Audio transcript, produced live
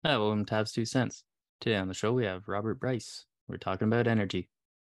Hi, welcome to Tabs 2 Cents. Today on the show, we have Robert Bryce. We're talking about energy.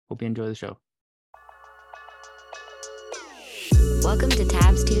 Hope you enjoy the show. Welcome to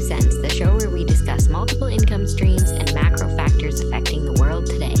Tabs 2 Cents, the show where we discuss multiple income streams and macro factors affecting the world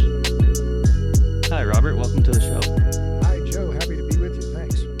today. Hi, Robert. Welcome to the show. Hi, Joe. Happy to be with you.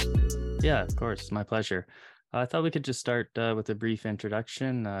 Thanks. Yeah, of course. My pleasure. I thought we could just start with a brief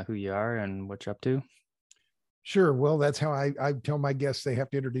introduction, who you are and what you're up to. Sure. Well, that's how I tell my guests they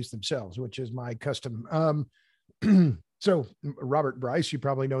have to introduce themselves, which is my custom. So, Robert Bryce, you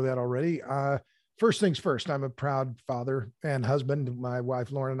probably know that already. First things first, I'm a proud father and husband. My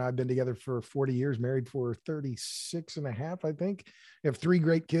wife, Lauren, and I have been together for 40 years, married for 36 and a half, I think. We have three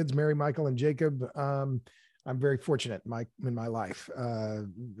great kids, Mary, Michael, and Jacob. I'm very fortunate in my life.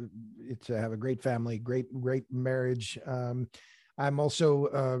 It's to have a great family, great marriage. I'm also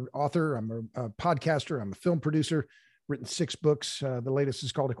an author. I'm a podcaster. I'm a film producer. Written 6 books. The latest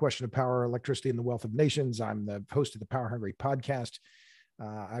is called A Question of Power: Electricity and the Wealth of Nations. I'm the host of the Power Hungry podcast.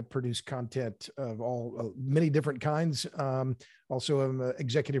 I produce content of many different kinds. Also, I'm an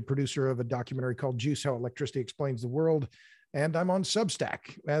executive producer of a documentary called Juice: How Electricity Explains the World. And I'm on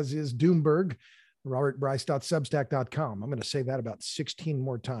Substack, as is Doomberg, robertbryce.substack.com. I'm going to say that about 16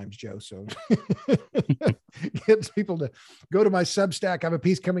 more times, Joe. So get people to go to my Substack. I have a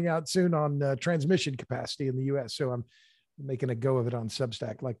piece coming out soon on transmission capacity in the U.S. So I'm making a go of it on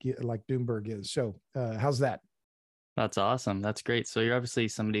Substack like Doomberg is. So how's that? That's awesome. That's great. So you're obviously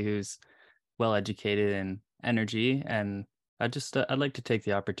somebody who's well educated in energy, and I'd like to take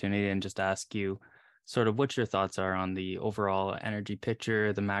the opportunity and just ask you sort of what your thoughts are on the overall energy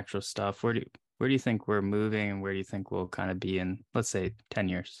picture, the macro stuff. Where do you think we're moving, and where do you think we'll kind of be in, let's say, 10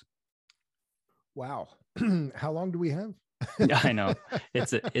 years? Wow. How long do we have? Yeah, I know.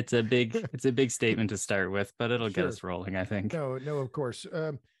 It's a big statement to start with, but it'll get Sure. us rolling, I think. No, of course.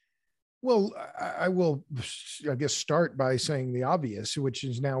 Well, I will, I guess, start by saying the obvious, which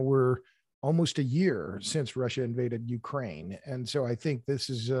is now we're almost a year since Russia invaded Ukraine. And so I think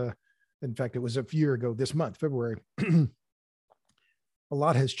this is, in fact, it was a year ago this month, February. A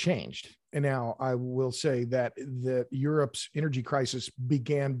lot has changed. And now I will say that Europe's energy crisis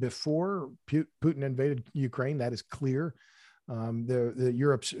began before Putin invaded Ukraine. That is clear. The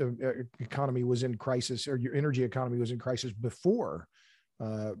Europe's economy was in crisis, or your energy economy was in crisis before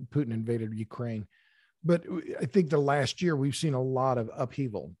Putin invaded Ukraine. But I think the last year we've seen a lot of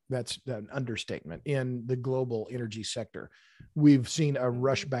upheaval. That's an understatement in the global energy sector. We've seen a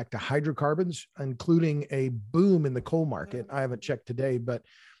rush back to hydrocarbons, including a boom in the coal market. I haven't checked today, but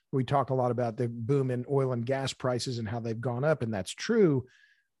we talk a lot about the boom in oil and gas prices and how they've gone up, and that's true.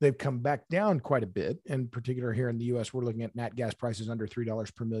 They've come back down quite a bit. In particular, here in the U.S., we're looking at nat gas prices under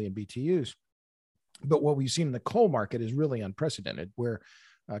 $3 per million BTUs. But what we've seen in the coal market is really unprecedented, where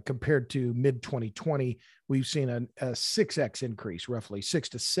compared to mid 2020, we've seen a 6x increase, roughly 6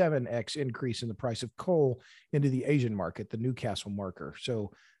 to 7x increase in the price of coal into the Asian market, the Newcastle marker.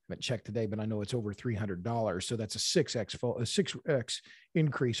 So I haven't checked today, but I know it's over $300. So that's a 6x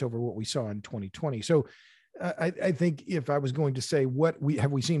increase over what we saw in 2020. So I think if I was going to say what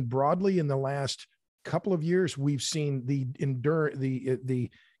we seen broadly in the last couple of years, we've seen the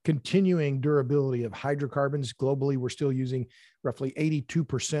continuing durability of hydrocarbons globally. We're still using roughly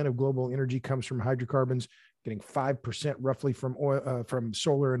 82% of global energy comes from hydrocarbons, getting 5% roughly from oil, from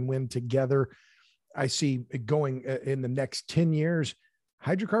solar and wind together. I see it going in the next 10 years.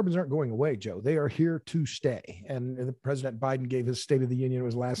 Hydrocarbons aren't going away, Joe. They are here to stay. And President Biden gave his State of the Union, it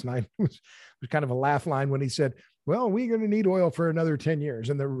was last night. It was kind of a laugh line when he said, well, we're going to need oil for another 10 years.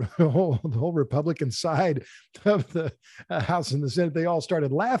 And the whole Republican side of the House and the Senate, they all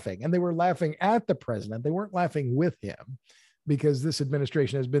started laughing. And they were laughing at the president. They weren't laughing with him, because this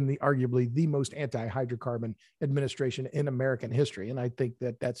administration has been arguably the most anti-hydrocarbon administration in American history. And I think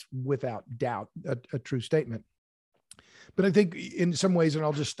that that's without doubt a true statement. But I think in some ways, and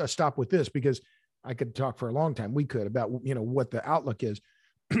I'll just stop with this because I could talk for a long time. We could about, what the outlook is.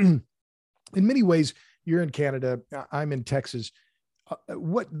 In many ways, you're in Canada, I'm in Texas.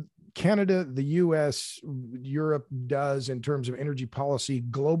 What Canada, the US, Europe does in terms of energy policy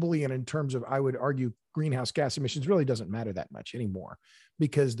globally, and in terms of, I would argue, greenhouse gas emissions really doesn't matter that much anymore,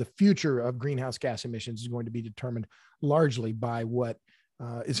 because the future of greenhouse gas emissions is going to be determined largely by what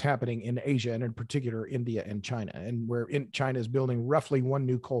is happening in Asia, and in particular India and China. And where China is building roughly one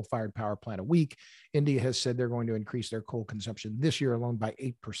new coal-fired power plant a week, India has said they're going to increase their coal consumption this year alone by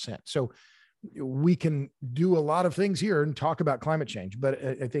 8%. So we can do a lot of things here and talk about climate change, but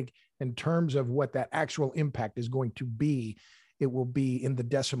I think in terms of what that actual impact is going to be, it will be in the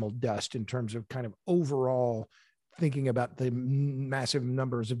decimal dust in terms of kind of overall thinking about the massive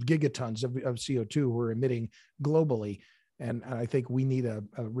numbers of gigatons of CO2 we're emitting globally. And I think we need a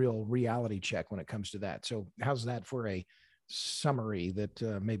real reality check when it comes to that. So how's that for a summary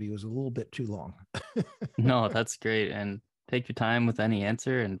that maybe was a little bit too long? No, that's great. And take your time with any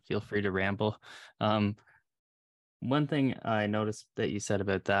answer and feel free to ramble. One thing I noticed that you said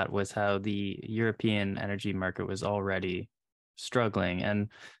about that was how the European energy market was already struggling. And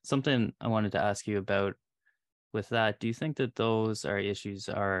something I wanted to ask you about with that, do you think that those are issues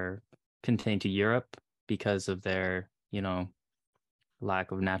are contained to Europe because of their,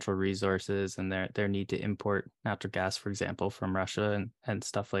 lack of natural resources and their need to import natural gas, for example, from Russia and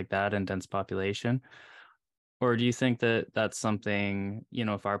stuff like that, and dense population? Or do you think that that's something,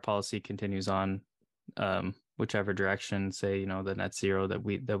 if our policy continues on, whichever direction, say, the net zero that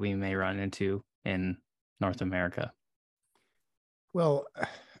we may run into in North America? Well,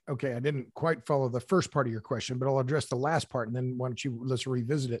 okay, I didn't quite follow the first part of your question, but I'll address the last part, and then why don't you let's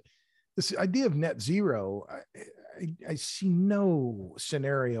revisit it. This idea of net zero, I see no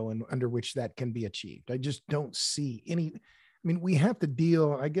scenario under which that can be achieved. I just don't see any. I mean, we have to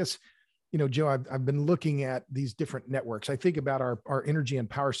deal, I guess, Joe, I've been looking at these different networks. I think about our energy and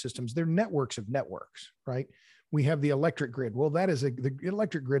power systems. They're networks of networks, right? We have the electric grid. Well, the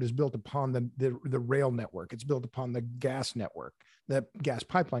electric grid is built upon the rail network. It's built upon the gas network, the gas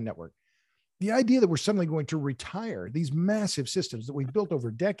pipeline network. The idea that we're suddenly going to retire these massive systems that we've built over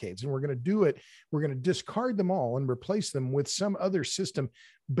decades, and we're going to discard them all and replace them with some other system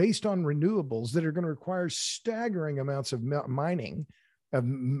based on renewables that are going to require staggering amounts of mining of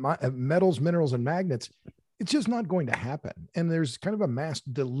metals, minerals, and magnets, it's just not going to happen. And there's kind of a mass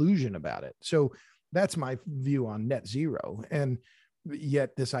delusion about it. So that's my view on net zero. And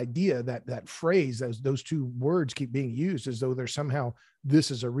yet this idea that phrase, those two words keep being used as though there's somehow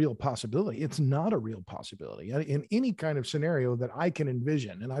this is a real possibility. It's not a real possibility in any kind of scenario that I can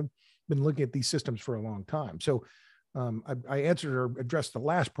envision. And I've been looking at these systems for a long time. So I answered or addressed the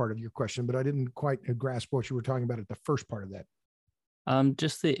last part of your question, but I didn't quite grasp what you were talking about at the first part of that.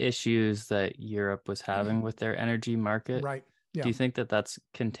 Just the issues that Europe was having with their energy market. Right. Yeah. Do you think that that's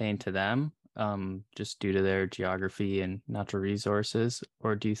contained to them, just due to their geography and natural resources?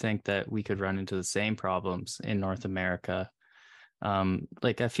 Or do you think that we could run into the same problems in North America?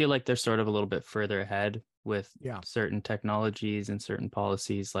 I feel like they're sort of a little bit further ahead with certain technologies and certain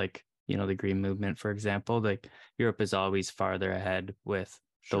policies, like, the green movement, for example. Like Europe is always farther ahead with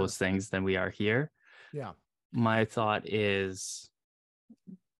those things than we are here. Yeah. My thought is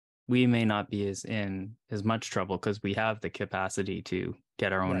we may not be in as much trouble because we have the capacity to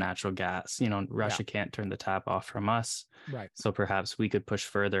get our own natural gas. Russia can't turn the tap off from us. Right. So perhaps we could push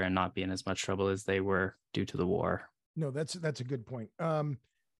further and not be in as much trouble as they were due to the war. No, that's a good point. I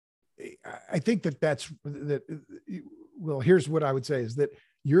think that. Well, here's what I would say is that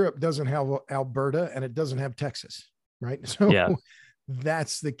Europe doesn't have Alberta and it doesn't have Texas, right? So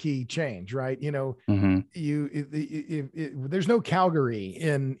that's the key change, right? There's no Calgary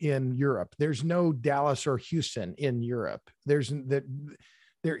in Europe. There's no Dallas or Houston in Europe. There isn't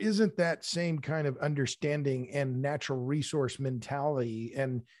that same kind of understanding and natural resource mentality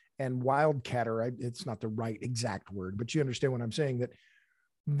and wildcatter. It's not the right exact word, but you understand what I'm saying, that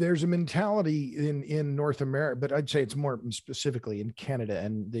there's a mentality in North America, but I'd say it's more specifically in Canada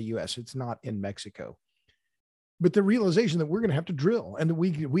and the US. It's not in Mexico. But the realization that we're going to have to drill, and that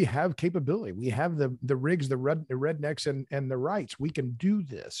we have capability, we have the rigs, the rednecks, and the rights. We can do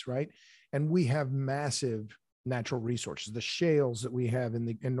this, right? And we have massive natural resources. The shales that we have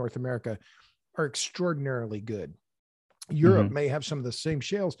in North America are extraordinarily good. Europe may have some of the same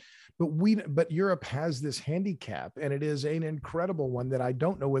shales, but Europe has this handicap, and it is an incredible one that I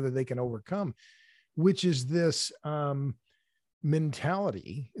don't know whether they can overcome, which is this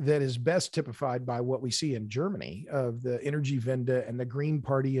mentality that is best typified by what we see in Germany of the Energiewende and the Green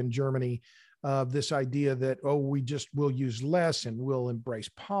Party in Germany, of this idea that, we'll use less and we'll embrace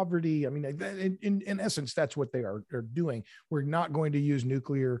poverty. I mean, in essence, that's what they are doing. We're not going to use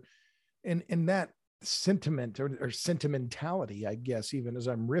nuclear, and that sentiment or sentimentality, I guess, even as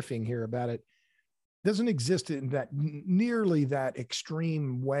I'm riffing here about it, doesn't exist in that nearly that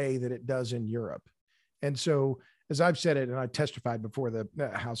extreme way that it does in Europe. And so, as I've said it, and I testified before the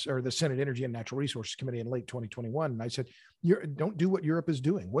House or the Senate Energy and Natural Resources Committee in late 2021, and I said, don't do what Europe is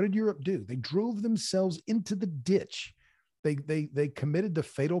doing. What did Europe do? They drove themselves into the ditch. They committed the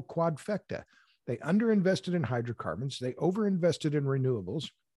fatal quadfecta. They underinvested in hydrocarbons. They overinvested in renewables.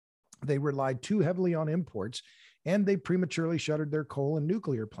 They relied too heavily on imports, and they prematurely shuttered their coal and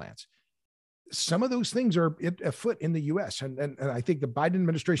nuclear plants. some of those things are afoot in the US. And I think the Biden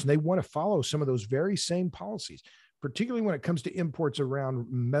administration, they want to follow some of those very same policies, particularly when it comes to imports around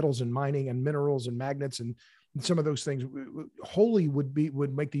metals and mining and minerals and magnets and some of those things wholly would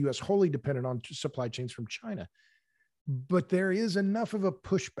make the US wholly dependent on supply chains from China. But there is enough of a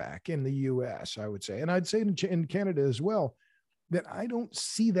pushback in the US, I would say, and I'd say in Canada as well, that I don't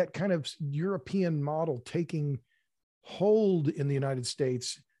see that kind of European model taking hold in the United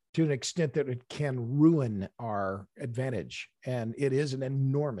States to an extent that it can ruin our advantage. And it is an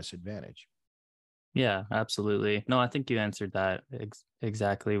enormous advantage. Yeah, absolutely. No, I think you answered that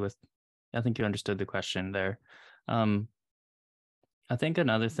exactly I think you understood the question there. I think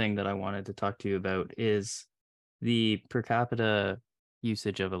another thing that I wanted to talk to you about is the per capita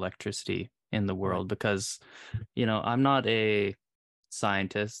usage of electricity in the world, because, I'm not a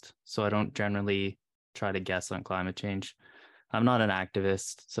scientist, so I don't generally try to guess on climate change. I'm not an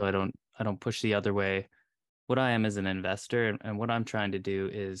activist, so I don't push the other way. What I am is an investor, and what I'm trying to do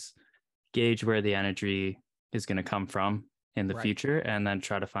is gauge where the energy is going to come from in the future, and then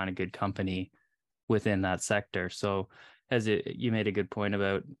try to find a good company within that sector. So you made a good point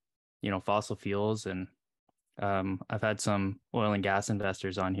about, fossil fuels, and I've had some oil and gas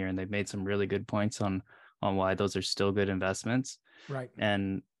investors on here, and they've made some really good points on why those are still good investments. Right.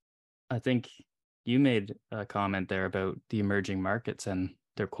 And I think you made a comment there about the emerging markets and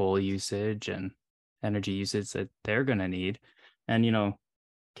their coal usage and energy usage that they're going to need. And,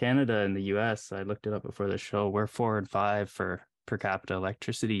 Canada and the US, I looked it up before the show, we're 4 and 5 for per capita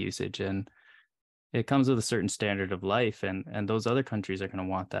electricity usage. And it comes with a certain standard of life, and those other countries are going to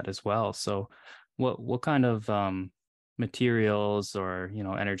want that as well. So what kind of materials or,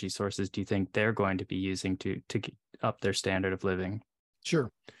 energy sources do you think they're going to be using to get up their standard of living? Sure.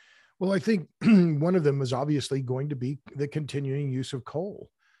 Well, I think one of them is obviously going to be the continuing use of coal.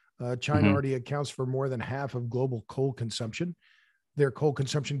 China already accounts for more than half of global coal consumption. Their coal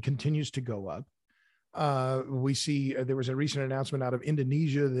consumption continues to go up. We see there was a recent announcement out of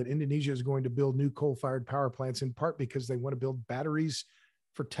Indonesia that Indonesia is going to build new coal-fired power plants, in part because they want to build batteries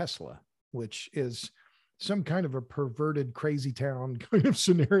for Tesla, which is some kind of a perverted crazy town kind of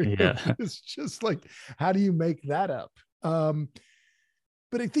scenario. Yeah. It's just like, how do you make that up?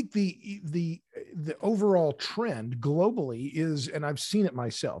 But I think the overall trend globally is, and I've seen it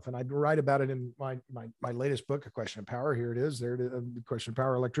myself, and I write about it in my latest book, A Question of Power. Here it is, there, The Question of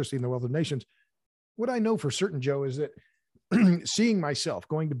Power, Electricity and the Wealth of Nations. What I know for certain, Joe, is that seeing myself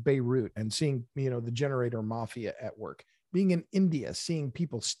going to Beirut and seeing, the generator mafia at work, being in India, seeing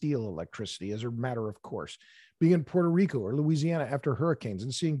people steal electricity as a matter of course, being in Puerto Rico or Louisiana after hurricanes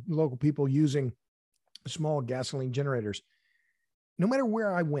and seeing local people using small gasoline generators. No matter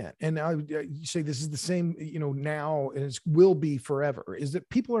where I went, and I say this is the same, now and it will be forever, is that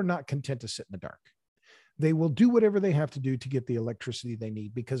people are not content to sit in the dark. They will do whatever they have to do to get the electricity they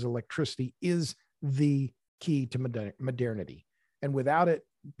need, because electricity is the key to modernity. And without it,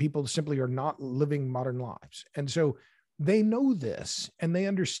 people simply are not living modern lives. And so they know this and they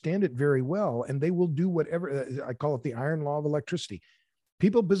understand it very well, and they will do whatever. I call it the iron law of electricity.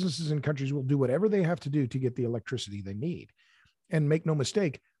 People, businesses, and countries will do whatever they have to do to get the electricity they need. And make no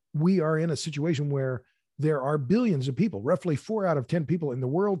mistake, we are in a situation where there are billions of people, roughly 4 out of 10 people in the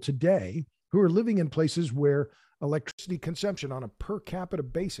world today, who are living in places where electricity consumption on a per capita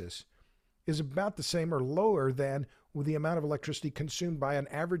basis is about the same or lower than the amount of electricity consumed by an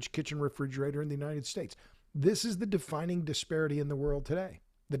average kitchen refrigerator in the United States. This is the defining disparity in the world today,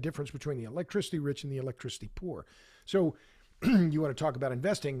 the difference between the electricity rich and the electricity poor. So you want to talk about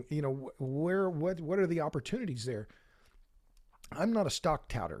investing, what are the opportunities there? I'm not a stock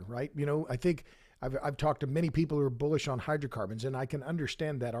touter, right? I think I've talked to many people who are bullish on hydrocarbons, and I can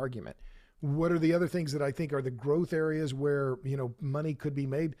understand that argument. What are the other things that I think are the growth areas where, money could be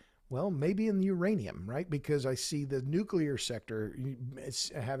made? Well, maybe in uranium, right? Because I see the nuclear sector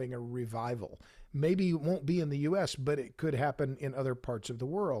is having a revival. Maybe it won't be in the US, but it could happen in other parts of the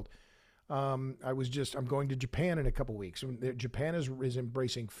world. I'm going to Japan in a couple of weeks. Japan is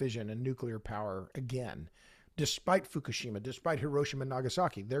embracing fission and nuclear power again. Despite Fukushima, despite Hiroshima and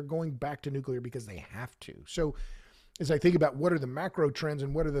Nagasaki, they're going back to nuclear because they have to. So as I think about what are the macro trends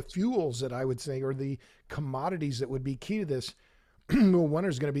and what are the fuels that I would say are the commodities that would be key to this, well, one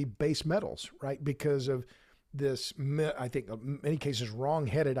is going to be base metals, right? Because of this, I think in many cases,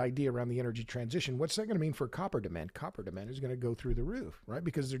 wrong-headed idea around the energy transition. What's that going to mean for copper demand? Copper demand is going to go through the roof, right?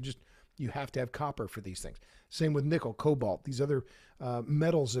 Because you have to have copper for these things. Same with nickel, cobalt, these other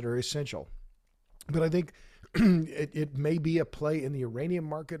metals that are essential. But I think it may be a play in the uranium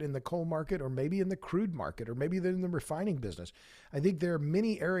market, in the coal market, or maybe in the crude market, or maybe in the refining business. I think there are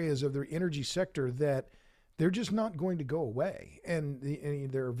many areas of the energy sector that they're just not going to go away. And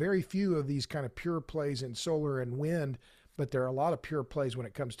there are very few of these kind of pure plays in solar and wind, but there are a lot of pure plays when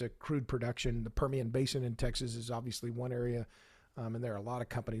it comes to crude production. The Permian Basin in Texas is obviously one area. And there are a lot of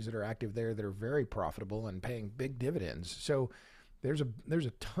companies that are active there that are very profitable and paying big dividends. So there's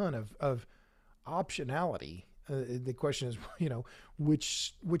a ton of optionality. The question is,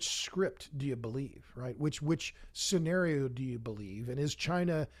 which script do you believe, right? Which scenario do you believe? And is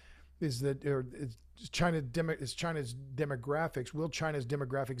China, is China's demographics, will China's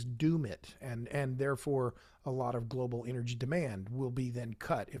demographics doom it, and therefore a lot of global energy demand will be then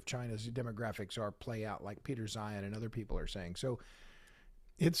cut if China's demographics are play out like Peter Zeihan and other people are saying. So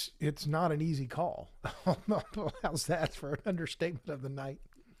it's not an easy call. How's that for an understatement of the night?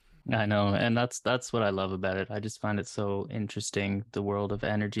 I know, and that's what I love about it. I just find it so interesting, the world of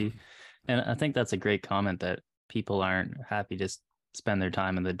energy. And I think that's a great comment, that people aren't happy to spend their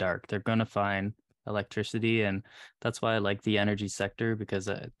time in the dark. They're going to find electricity, and that's why I like the energy sector, because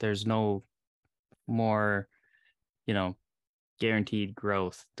there's no more, guaranteed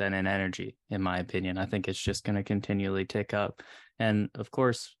growth than in energy, in my opinion. I think it's just going to continually tick up. And of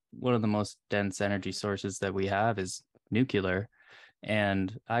course, one of the most dense energy sources that we have is nuclear.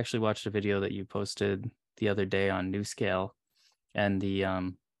 And I actually watched a video that you posted the other day on NuScale, and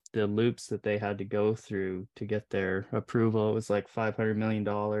the loops that they had to go through to get their approval. It was like $500 million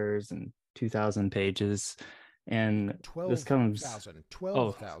and 2,000 pages. And this comes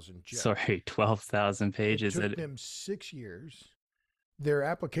 12,000, Jeff. Sorry, 12,000 pages. It took them 6 years. Their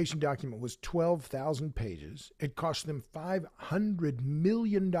application document was 12,000 pages. It cost them $500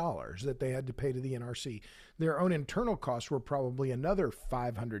 million that they had to pay to the NRC. Their own internal costs were probably another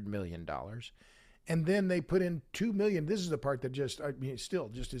 $500 million. And then they put in 2 million. This is the part that still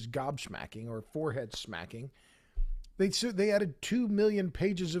just is gobsmacking or forehead smacking. They added 2 million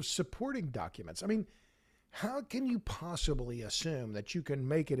pages of supporting documents. I mean, how can you possibly assume that you can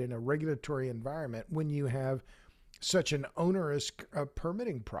make it in a regulatory environment when you have such an onerous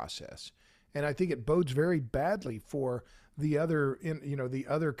permitting process? And I think it bodes very badly for the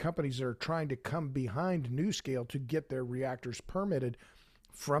other companies that are trying to come behind NuScale to get their reactors permitted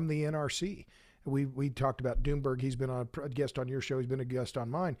from the NRC. We talked about Doomberg. He's been a guest on your show. He's been a guest on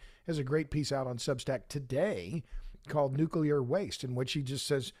mine. Has a great piece out on Substack today called Nuclear Waste, in which he just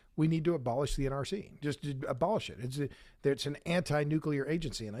says we need to abolish the NRC. Just to abolish it. It's an anti-nuclear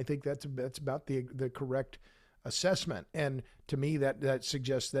agency, and I think that's about the correct assessment. And to me, that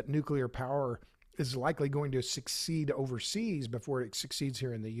suggests that nuclear power is likely going to succeed overseas before it succeeds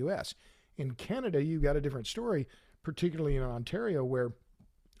here in the U.S. In Canada, you've got a different story, particularly in Ontario, where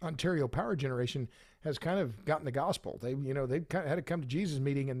Ontario Power Generation has kind of gotten the gospel. They've kind of had a come to Jesus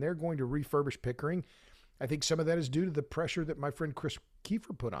meeting, and they're going to refurbish Pickering. I think some of that is due to the pressure that my friend Chris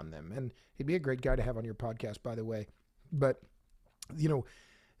Kiefer put on them. And he'd be a great guy to have on your podcast, by the way. But, the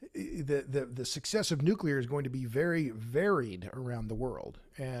success of nuclear is going to be very varied around the world.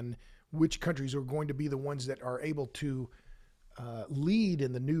 And which countries are going to be the ones that are able to lead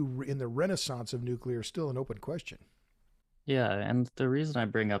in the renaissance of nuclear is still an open question. Yeah, and the reason I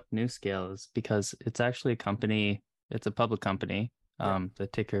bring up NuScale is because it's actually a company, it's a public company. The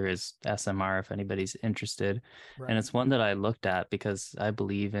ticker is SMR if anybody's interested. Right. And it's one that I looked at because I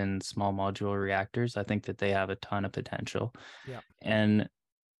believe in small modular reactors. I think that they have a ton of potential. Yeah. And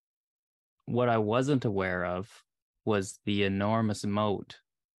what I wasn't aware of was the enormous moat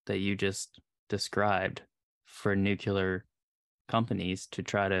that you just described for nuclear companies to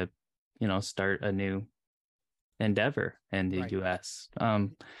try to, start a new endeavor in the right. US.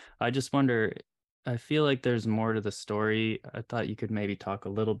 I just wonder, I feel like there's more to the story. I thought you could maybe talk a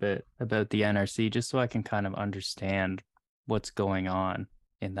little bit about the NRC, just so I can kind of understand what's going on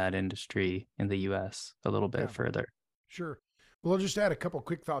in that industry in the US a little bit further. Sure. Well, I'll just add a couple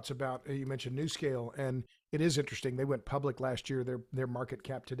quick thoughts about, you mentioned NuScale, and it is interesting. They went public last year. Their market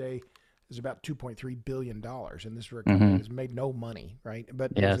cap today is about $2.3 billion. And this company has made no money, right?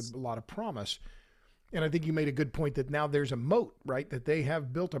 But there's a lot of promise. And I think you made a good point that now there's a moat, right? That they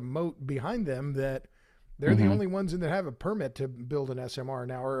have built a moat behind them, that they're the only ones that have a permit to build an SMR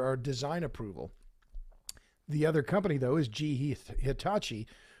now, or design approval. The other company, though, is GE Hitachi,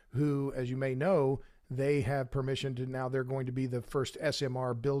 who, as you may know, they have permission to, now they're going to be the first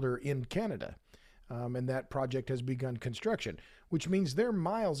SMR builder in Canada. And that project has begun construction, which means they're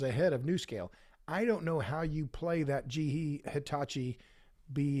miles ahead of NuScale. I don't know how you play that GE Hitachi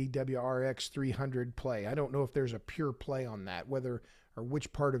BWRX 300 play. I don't know if there's a pure play on that, whether or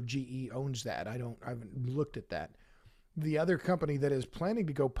which part of GE owns that. I haven't looked at that. The other company that is planning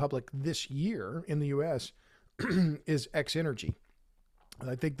to go public this year in the US is X Energy.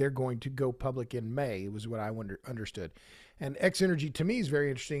 I think they're going to go public in May, was what I understood. And X Energy to me is very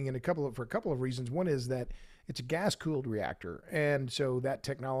interesting in for a couple of reasons. One is that it's a gas cooled reactor. And so that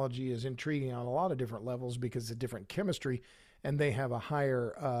technology is intriguing on a lot of different levels because it's a different chemistry and they have a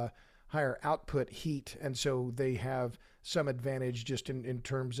higher output heat. And so they have some advantage just in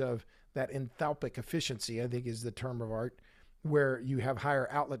terms of that enthalpic efficiency, I think is the term of art, where you have higher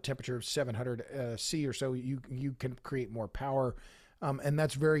outlet temperature of 700 C or so, you can create more power. And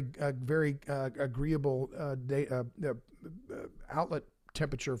that's very agreeable outlet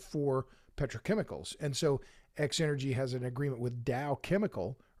temperature for petrochemicals. And so X Energy has an agreement with Dow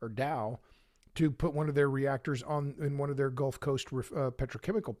Chemical or Dow to put one of their reactors in one of their Gulf Coast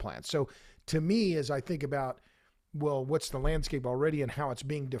petrochemical plants. So to me, as I think about, well, what's the landscape already and how it's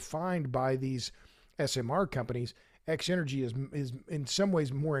being defined by these SMR companies, X Energy is in some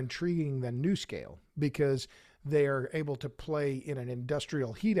ways more intriguing than NuScale because they are able to play in an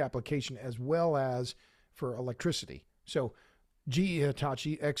industrial heat application as well as for electricity. So GE,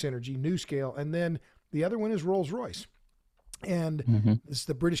 Hitachi, X Energy, NuScale, and then the other one is Rolls-Royce. And this is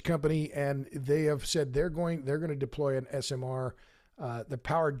the British company, and they have said they're going to deploy an SMR. The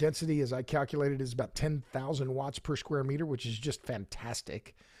power density, as I calculated, is about 10,000 watts per square meter, which is just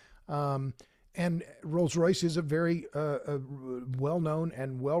fantastic. And Rolls-Royce is a very well-known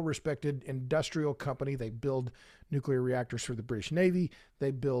and well-respected industrial company. They build nuclear reactors for the British Navy.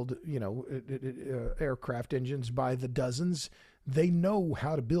 They build, aircraft engines by the dozens. They know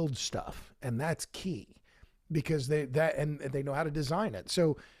how to build stuff, and that's key because they know how to design it.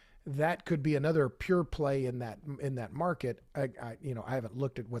 So that could be another pure play in that market. I haven't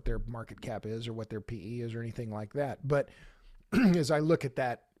looked at what their market cap is or what their PE is or anything like that. But as I look at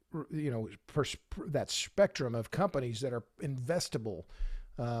that, that spectrum of companies that are investable,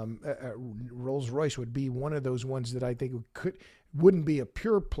 Rolls-Royce would be one of those ones that I think wouldn't be a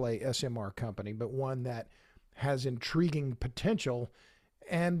pure play SMR company, but one that has intriguing potential.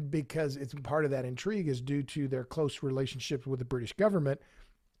 And because it's part of that intrigue is due to their close relationship with the British government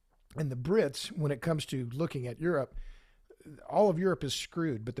and the Brits. When it comes to looking at Europe, all of Europe is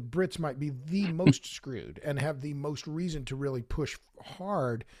screwed, but the Brits might be the most screwed and have the most reason to really push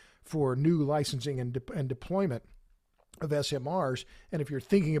hard for new licensing and deployment of SMRs. And if you're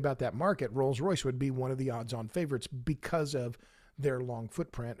thinking about that market, Rolls-Royce would be one of the odds-on favorites because of their long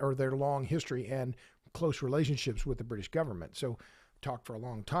footprint or their long history and close relationships with the British government. So talked for a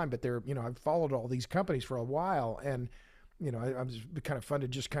long time, but I've followed all these companies for a while, and I was kind of fun to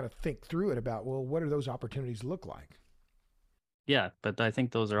just kind of think through it about, well, what do those opportunities look like? Yeah, but I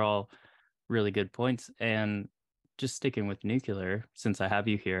think those are all really good points. And just sticking with nuclear, since I have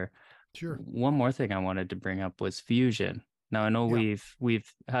you here, sure. One more thing I wanted to bring up was fusion. Now I know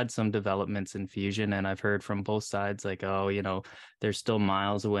we've had some developments in fusion, and I've heard from both sides like, they're still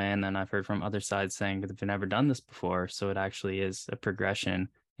miles away, and then I've heard from other sides saying that they've never done this before. So it actually is a progression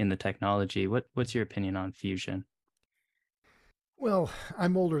in the technology. What's your opinion on fusion? Well,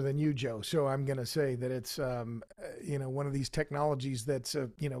 I'm older than you, Joe, so I'm going to say that it's one of these technologies that's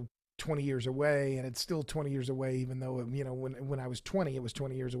 20 years away, and it's still 20 years away, even though when I was 20 it was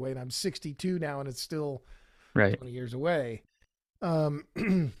 20 years away, and I'm 62 now and it's still right 20 years away.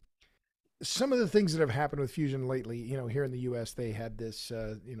 Some of the things that have happened with fusion lately, here in the US, they had this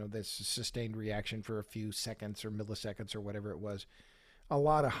this sustained reaction for a few seconds or milliseconds or whatever it was. A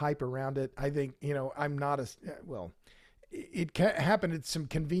lot of hype around it. I think I'm not as well. It happened at some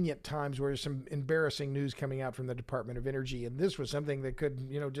convenient times where there's some embarrassing news coming out from the Department of Energy. And this was something that could,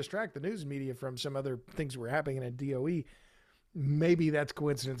 distract the news media from some other things that were happening in DOE. Maybe that's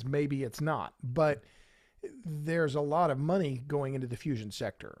coincidence. Maybe it's not. But there's a lot of money going into the fusion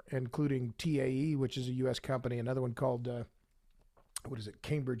sector, including TAE, which is a U.S. company, another one called,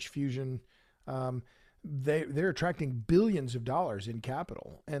 Cambridge Fusion. They're attracting billions of dollars in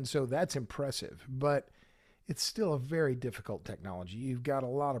capital. And so that's impressive. But it's still a very difficult technology. You've got a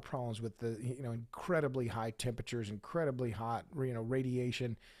lot of problems with the incredibly high temperatures, incredibly hot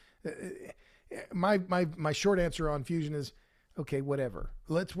radiation. My short answer on fusion is okay, whatever.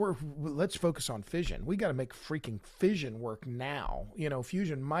 Let's focus on fission. We got to make freaking fission work now.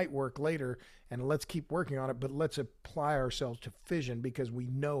 Fusion might work later, and let's keep working on it, but let's apply ourselves to fission because we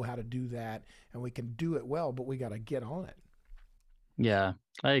know how to do that and we can do it well, but we got to get on it. Yeah,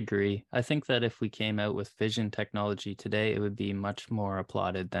 I agree. I think that if we came out with fission technology today, it would be much more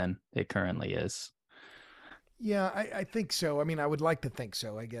applauded than it currently is. Yeah, I think so. I mean, I would like to think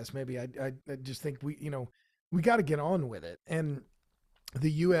so, I guess. Maybe I just think we got to get on with it. And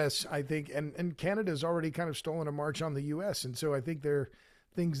the U.S., I think, and Canada's already kind of stolen a march on the U.S. And so I think there are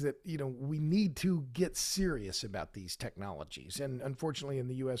things that, we need to get serious about these technologies. And unfortunately, in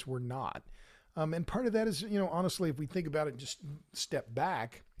the U.S., we're not. And part of that is, honestly, if we think about it, just step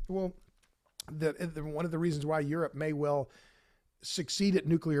back, well, one of the reasons why Europe may well succeed at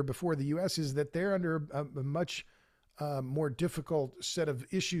nuclear before the U.S. is that they're under a much more difficult set of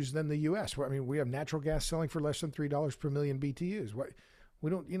issues than the U.S. I mean, we have natural gas selling for less than $3 per million BTUs. We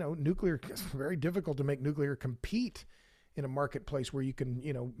don't, nuclear, it's very difficult to make nuclear compete in a marketplace where you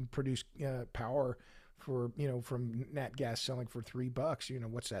can, produce power for, from nat gas selling for $3.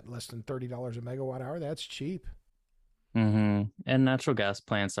 What's that? Less than $30 a megawatt hour. That's cheap. Mm-hmm. And natural gas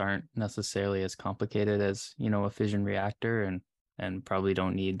plants aren't necessarily as complicated as, a fission reactor, and probably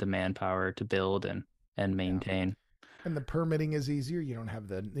don't need the manpower to build and Yeah. maintain. And the permitting is easier. You don't have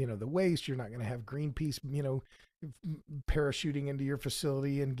the, the waste. You're not going to have Greenpeace, parachuting into your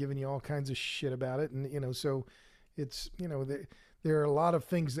facility and giving you all kinds of shit about it. And, so it's, there are a lot of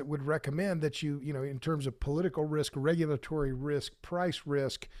things that would recommend that in terms of political risk, regulatory risk, price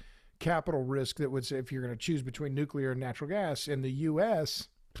risk, capital risk, that would say if you're going to choose between nuclear and natural gas in the U.S.,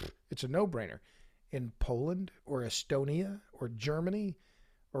 it's a no-brainer. In Poland or Estonia or Germany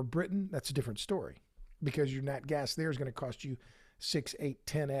or Britain, that's a different story, because your nat gas there is going to cost you 6, 8,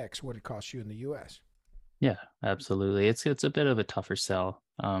 10x what it costs you in the U.S. Yeah, absolutely. It's a bit of a tougher sell.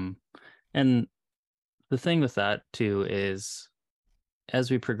 And the thing with that too is, as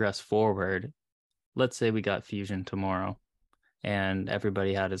we progress forward, let's say we got fusion tomorrow and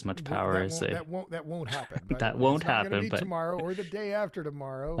everybody had as much power as they. That won't happen. By That the way, won't it's not going to happen, be but tomorrow or the day after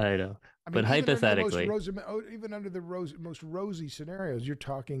tomorrow. I know. I But mean, hypothetically, even under the most rosy scenarios, you're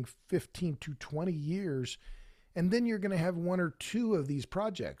talking 15 to 20 years, and then you're going to have one or two of these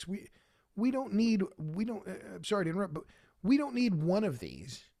projects. We don't need. Sorry to interrupt, but we don't need one of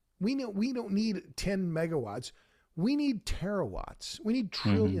these. We don't need 10 megawatts. We need terawatts. We need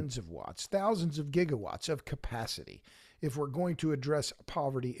trillions of watts, thousands of gigawatts of capacity. If we're going to address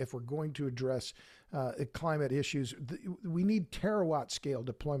poverty, if we're going to address climate issues, we need terawatt scale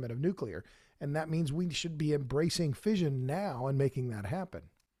deployment of nuclear. And that means we should be embracing fission now and making that happen.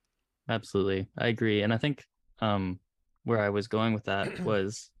 absolutely, I agree. And I think where I was going with that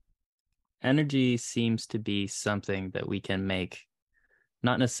was, energy seems to be something that we can make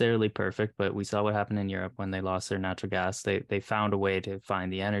not necessarily perfect, but we saw what happened in Europe when they lost their natural gas. They found a way to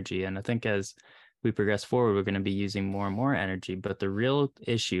find the energy. And I think as we progress forward, we're going to be using more and more energy. But the real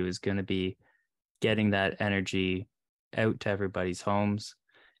issue is going to be getting that energy out to everybody's homes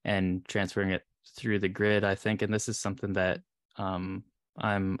and transferring it through the grid, I think. And this is something that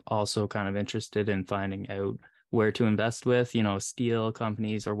I'm also kind of interested in finding out where to invest with, steel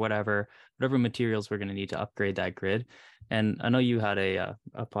companies or whatever materials we're going to need to upgrade that grid. And I know you had a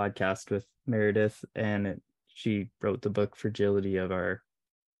podcast with Meredith, and she wrote the book Fragility of Our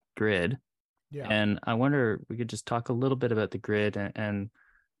Grid. Yeah. And I wonder if we could just talk a little bit about the grid and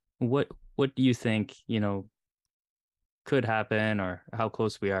what do you think, could happen, or how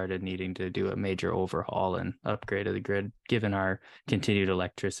close we are to needing to do a major overhaul and upgrade of the grid, given our continued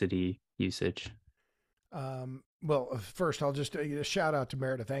electricity usage. Well, first, I'll just a shout out to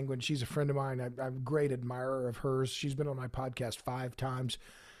Meredith Angwin. She's a friend of mine. I'm a great admirer of hers. She's been on my podcast 5 times.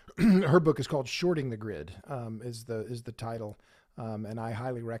 Her book is called "Shorting the Grid," is the title, and I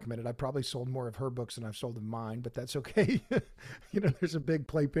highly recommend it. I probably sold more of her books than I've sold of mine, but that's okay. There's a big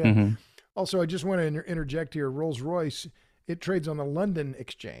playpen. Mm-hmm. Also, I just want to interject here. Rolls-Royce, it trades on the London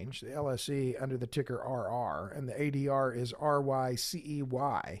Exchange, the LSE, under the ticker RR, and the ADR is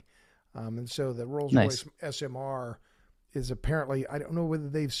RYCEY. And so the Rolls-Royce SMR is apparently, I don't know whether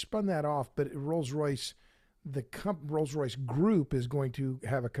they've spun that off, but Rolls-Royce, Rolls-Royce Group is going to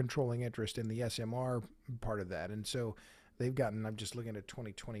have a controlling interest in the SMR part of that. And so they've gotten, I'm just looking at a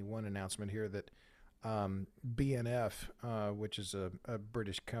 2021 announcement here that BNF, which is a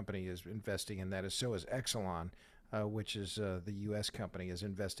British company, is investing in that, as so is Exelon, which is the U.S. company, is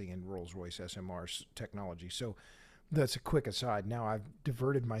investing in Rolls-Royce SMR technology. So that's a quick aside. Now I've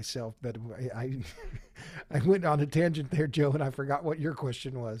diverted myself, but I went on a tangent there, Joe, and I forgot what your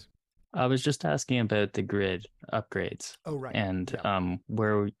question was. I was just asking about the grid upgrades. Oh, right. And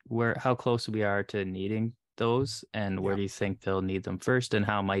where how close we are to needing those, and where do you think they'll need them first, and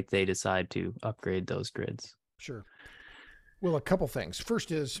how might they decide to upgrade those grids? Sure. Well, a couple things.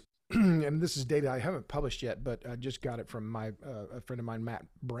 First is, and this is data I haven't published yet, but I just got it from a friend of mine, Matt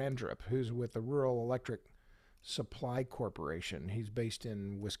Brandrup, who's with the Rural Electric Supply Corporation. He's based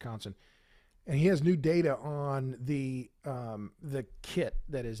in Wisconsin, and he has new data on the kit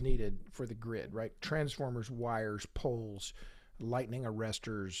that is needed for the grid, right? Transformers, wires, poles, lightning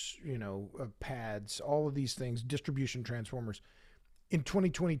arresters, pads, all of these things, distribution transformers. In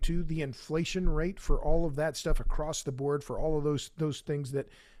 2022, the inflation rate for all of that stuff across the board, for all of those things that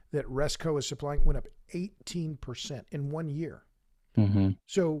Resco is supplying, went up 18% in 1 year. Mm-hmm.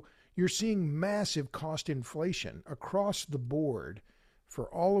 So you're seeing massive cost inflation across the board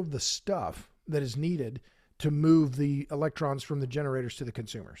for all of the stuff that is needed to move the electrons from the generators to the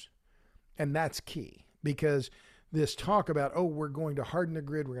consumers. And that's key, because this talk about, oh, we're going to harden the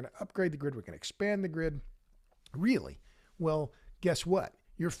grid, we're going to upgrade the grid, we're going to expand the grid. Really? Well, guess what?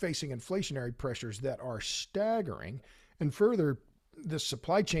 You're facing inflationary pressures that are staggering. And further, the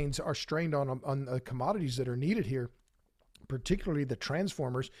supply chains are strained on the commodities that are needed here, particularly the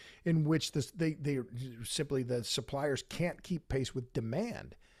transformers, in which they simply, the suppliers can't keep pace with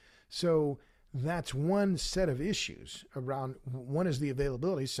demand. So that's one set of issues around. One is the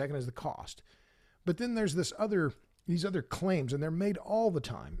availability, second is the cost. But then there's these other claims, and they're made all the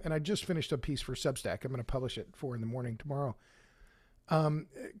time. And I just finished a piece for Substack. I'm going to publish it 4 a.m. tomorrow,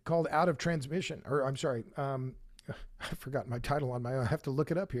 called Out of Transmission, or I'm sorry, I forgot my title on I have to look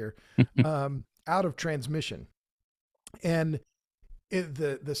it up here. Out of Transmission. And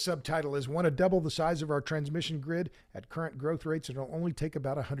the subtitle is, want to double the size of our transmission grid at current growth rates, and it'll only take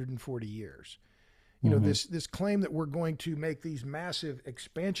about 140 years. You know, this claim that we're going to make these massive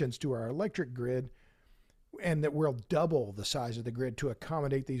expansions to our electric grid and that we'll double the size of the grid to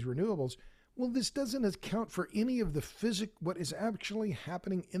accommodate these renewables. Well, this doesn't account for any of the what is actually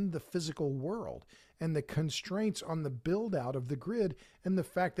happening in the physical world and the constraints on the build out of the grid, and the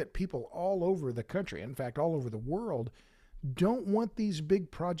fact that people all over the country, in fact, all over the world, don't want these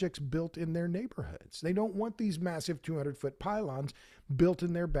big projects built in their neighborhoods. They don't want these massive 200-foot pylons built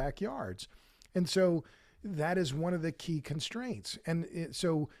in their backyards. And so that is one of the key constraints. And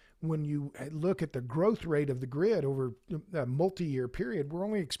so when you look at the growth rate of the grid over a multi-year period, we're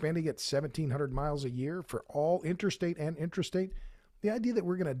only expanding at 1,700 miles a year for all interstate and intrastate. The idea that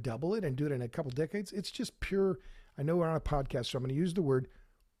we're going to double it and do it in a couple decades, it's just pure, I know we're on a podcast, so I'm going to use the word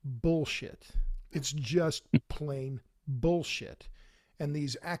bullshit. It's just plain bullshit. And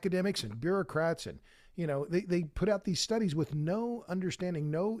these academics and bureaucrats, and they put out these studies with no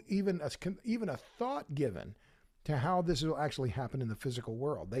understanding, even a thought given to how this will actually happen in the physical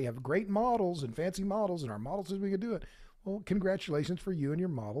world. They have great models and fancy models, and our model says we can do it. Well, congratulations for you and your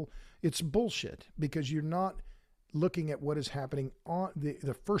model. It's bullshit, because you're not looking at what is happening on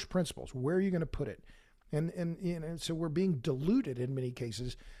the first principles. Where are you going to put it? And so we're being diluted in many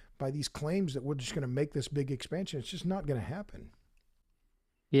cases by these claims that we're just going to make this big expansion. It's just not going to happen.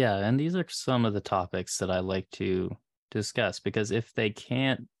 Yeah, and these are some of the topics that I like to discuss, because if they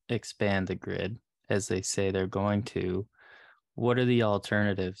can't expand the grid, as they say they're going to, what are the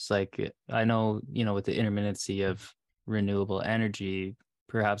alternatives? Like, I know, with the intermittency of renewable energy,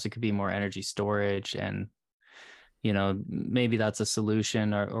 perhaps it could be more energy storage, and, maybe that's a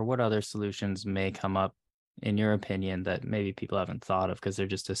solution, or what other solutions may come up, in your opinion, that maybe people haven't thought of because they're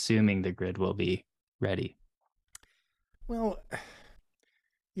just assuming the grid will be ready? Well,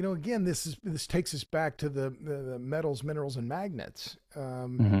 again, this takes us back to the metals, minerals, and magnets.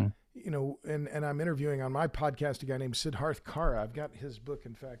 And I'm interviewing on my podcast a guy named Siddharth Kara. I've got his book,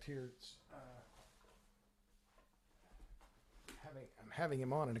 in fact, here. It's, I'm having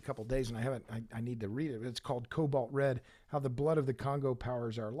him on in a couple of days, and I need to read it. It's called Cobalt Red: How the Blood of the Congo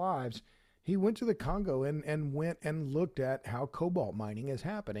Powers Our Lives. He went to the Congo and went and looked at how cobalt mining is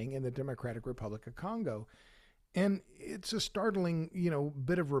happening in the Democratic Republic of Congo. And it's a startling,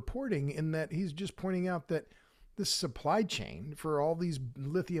 bit of reporting, in that he's just pointing out that the supply chain for all these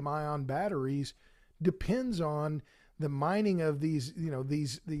lithium ion batteries depends on the mining of these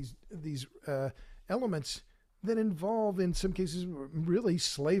elements that involve, in some cases, really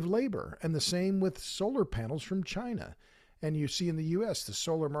slave labor. And the same with solar panels from China. And you see in the U.S., the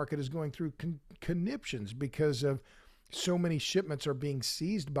solar market is going through conniptions because of so many shipments are being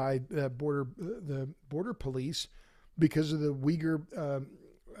seized by the border police because of the Uyghur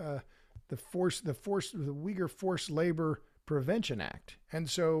the Uyghur Forced Labor Prevention Act. And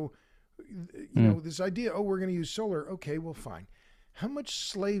so, this idea, we're going to use solar. Okay, well, fine. How much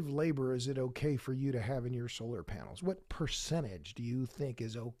slave labor is it okay for you to have in your solar panels? What percentage do you think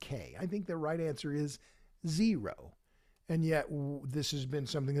is okay? I think the right answer is 0. And yet this has been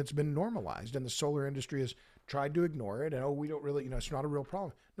something that's been normalized, and the solar industry has tried to ignore it. And, we don't really, it's not a real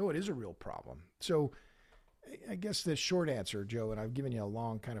problem. No, it is a real problem. So I guess the short answer, Joe, and I've given you a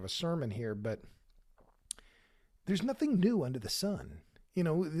long kind of a sermon here, but there's nothing new under the sun.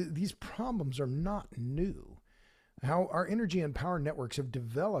 These problems are not new. How our energy and power networks have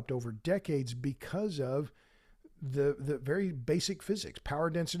developed over decades because of the very basic physics: power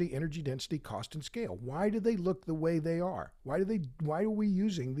density, energy density, cost, and scale. Why do they look the way they are? Why are we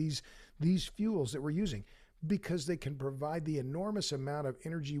using these fuels that we're using? Because they can provide the enormous amount of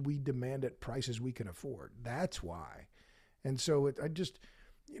energy we demand at prices we can afford. That's why. And so I just,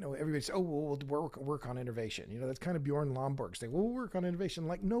 everybody says, oh, well, we'll work on innovation. That's kind of Bjorn Lomborg's thing. We'll work on innovation.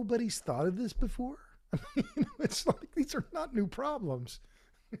 Like, nobody's thought of this before. It's like, these are not new problems.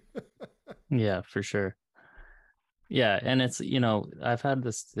 Yeah, for sure. Yeah, and it's, I've had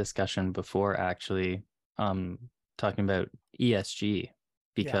this discussion before actually, talking about ESG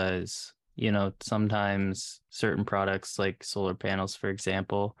because, sometimes certain products like solar panels, for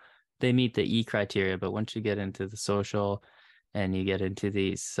example, they meet the E criteria, but once you get into the social and you get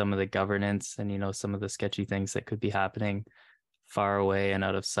into some of the governance and, some of the sketchy things that could be happening far away and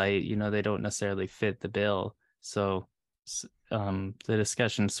out of sight, they don't necessarily fit the bill. So the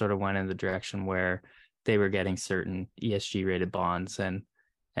discussion sort of went in the direction where they were getting certain ESG rated bonds and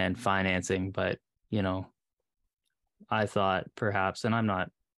financing. But, I thought perhaps, and I'm not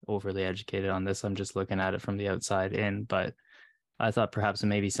overly educated on this, I'm just looking at it from the outside in, but I thought perhaps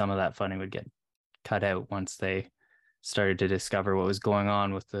maybe some of that funding would get cut out once they started to discover what was going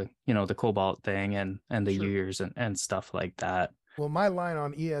on with the cobalt thing and the Sure. years and stuff like that. Well, my line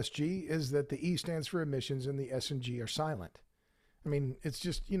on ESG is that the E stands for emissions and the S and G are silent. I mean, it's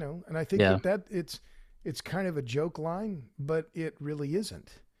just, and I think that it's kind of a joke line, but it really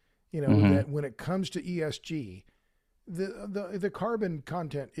isn't. That when it comes to ESG, the carbon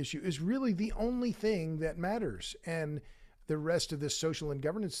content issue is really the only thing that matters. And the rest of this social and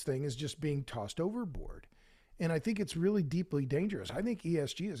governance thing is just being tossed overboard. And I think it's really deeply dangerous. I think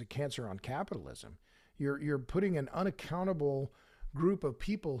ESG is a cancer on capitalism. You're putting an unaccountable group of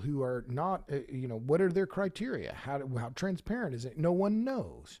people who are not, what are their criteria? How transparent is it? No one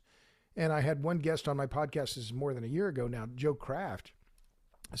knows. And I had one guest on my podcast, this is more than a year ago now, Joe Kraft,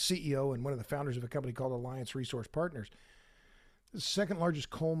 CEO and one of the founders of a company called Alliance Resource Partners, the second largest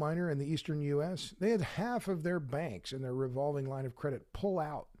coal miner in the eastern U.S. They had half of their banks and their revolving line of credit pull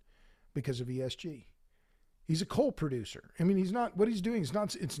out because of ESG. He's a coal producer. I mean, what he's doing is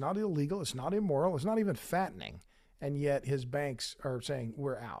it's not illegal. It's not immoral. It's not even fattening. And yet his banks are saying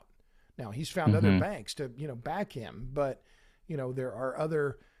we're out. Now he's found other banks to, back him, but there are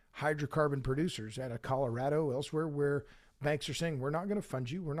other hydrocarbon producers out of Colorado, elsewhere, where banks are saying, we're not going to fund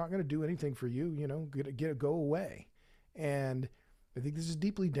you. We're not going to do anything for you, go away. And I think this is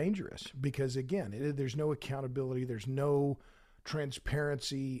deeply dangerous because, again, there's no accountability. There's no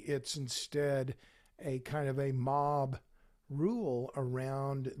transparency. It's instead a kind of a mob rule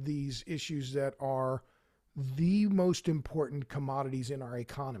around these issues that are the most important commodities in our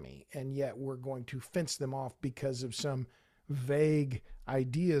economy. And yet we're going to fence them off because of some vague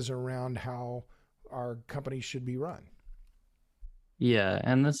ideas around how our companies should be run. Yeah,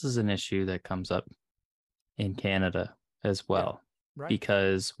 and this is an issue that comes up in Canada as well, right?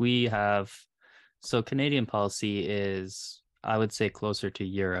 Because Canadian policy is, I would say, closer to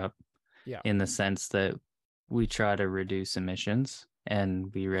Europe in the sense that we try to reduce emissions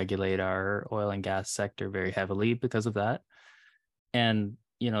and we regulate our oil and gas sector very heavily because of that. And,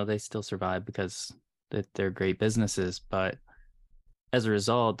 they still survive because they're great businesses. But as a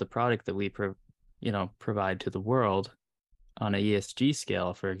result, the product that we provide to the world on an ESG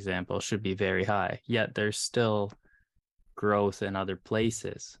scale, for example, should be very high. Yet there's still growth in other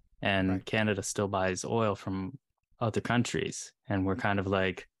places. And Canada still buys oil from other countries. And we're kind of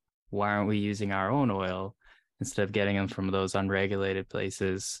like, why aren't we using our own oil instead of getting them from those unregulated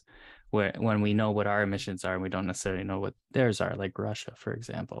places when we know what our emissions are and we don't necessarily know what theirs are, like Russia, for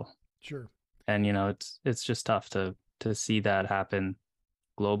example. Sure. And, it's just tough to see that happen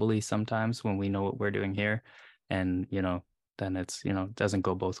globally sometimes when we know what we're doing here. And, then it's, doesn't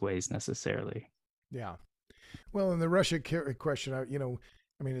go both ways necessarily. Yeah. Well, in the Russia question,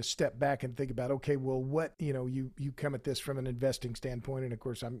 to step back and think about, okay, well, what, you come at this from an investing standpoint. And of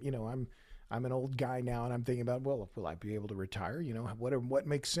course, I'm an old guy now and I'm thinking about, well, will I be able to retire? What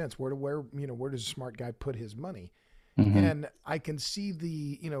makes sense? Where does a smart guy put his money? And I can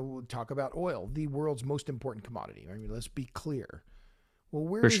see talk about oil, the world's most important commodity. I mean, let's be clear. Well,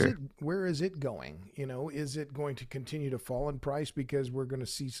 where is it going? Is it going to continue to fall in price because we're going to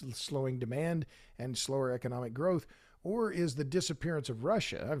see slowing demand and slower economic growth? Or is the disappearance of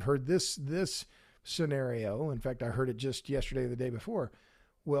Russia? I've heard this scenario. In fact, I heard it just yesterday or the day before.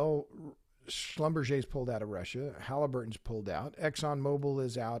 Well, Schlumberger's pulled out of Russia. Halliburton's pulled out. ExxonMobil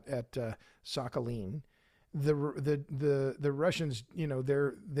is out at Sakhalin. The Russians,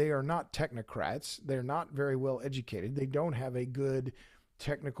 they are not technocrats. They're not very well educated. They don't have a good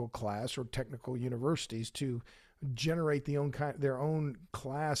technical class or technical universities to generate their own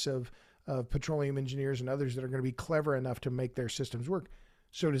class of petroleum engineers and others that are going to be clever enough to make their systems work.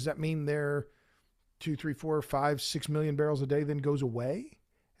 So does that mean their 2, 3, 4, 5, 6 million barrels a day then goes away?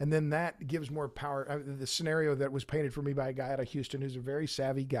 And then that gives more power. The scenario that was painted for me by a guy out of Houston who's a very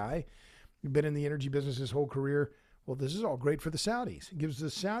savvy guy, been in the energy business his whole career. Well, this is all great for the Saudis. It gives the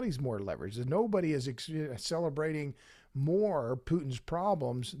Saudis more leverage. Nobody is celebrating more Putin's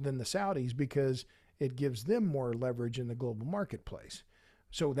problems than the Saudis because it gives them more leverage in the global marketplace.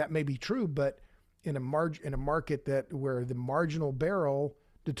 So that may be true, but in a market where the marginal barrel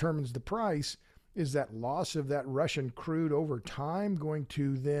determines the price, is that loss of that Russian crude over time going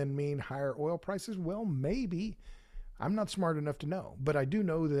to then mean higher oil prices? Well, maybe. I'm not smart enough to know, but I do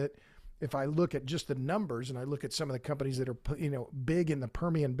know that if I look at just the numbers and I look at some of the companies that are, big in the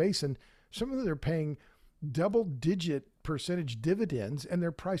Permian Basin, some of them are paying double-digit percentage dividends and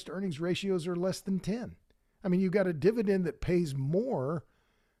their price to earnings ratios are less than 10. I mean, you've got a dividend that pays more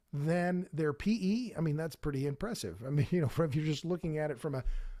than their PE. I mean, that's pretty impressive. I mean, if you're just looking at it from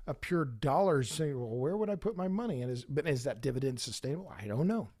a pure dollars, saying, well, where would I put my money? But is that dividend sustainable? I don't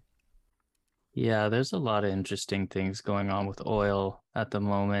know. Yeah, there's a lot of interesting things going on with oil at the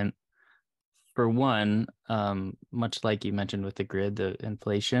moment. For one, much like you mentioned with the grid, the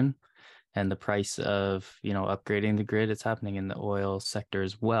inflation and the price of, upgrading the grid, it's happening in the oil sector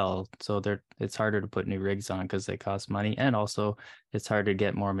as well. So it's harder to put new rigs on because they cost money. And also it's harder to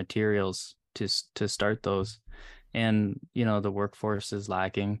get more materials to start those. And, the workforce is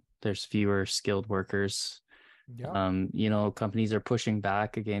lacking. There's fewer skilled workers. Yeah. Companies are pushing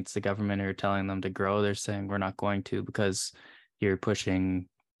back against the government who are telling them to grow. They're saying we're not going to because you're pushing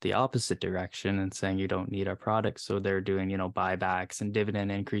the opposite direction and saying you don't need our products. So they're doing, buybacks and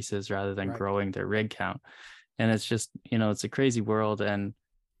dividend increases rather than growing their rig count. And it's just, it's a crazy world. And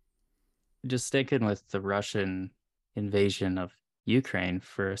just sticking with the Russian invasion of Ukraine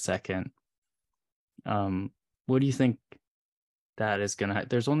for a second, what do you think that is going to,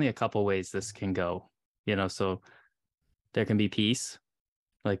 there's only a couple ways this can go, so there can be peace,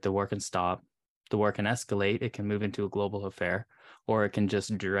 like the war can stop, the war can escalate, it can move into a global affair, or it can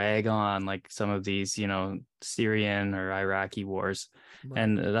just drag on like some of these, Syrian or Iraqi wars. Right.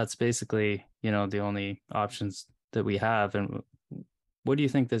 And that's basically, the only options that we have. And what do you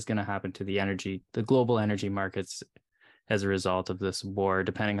think is going to happen to the global energy markets as a result of this war,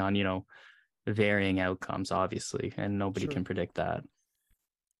 depending on, varying outcomes, obviously, and nobody can predict that.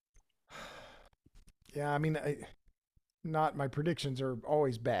 Yeah, I mean, my predictions are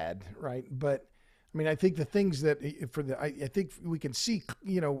always bad, right? But I mean, I think the things that I think we can see,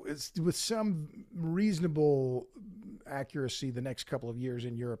 with some reasonable accuracy, the next couple of years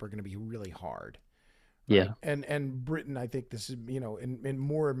in Europe are going to be really hard. Right? Yeah. And Britain, I think this is, in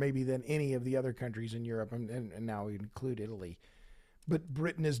more maybe than any of the other countries in Europe, and now we include Italy. But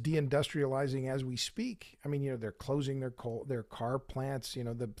Britain is deindustrializing as we speak. I mean, they're closing their car plants.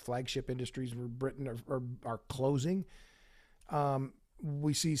 The flagship industries for Britain are closing.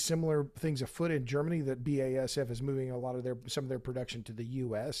 We see similar things afoot in Germany, that BASF is moving some of their production to the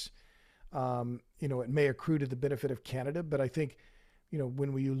U.S. It may accrue to the benefit of Canada, but I think,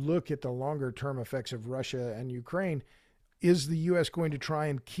 when we look at the longer term effects of Russia and Ukraine, is the U.S. going to try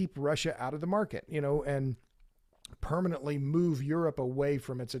and keep Russia out of the market, and permanently move Europe away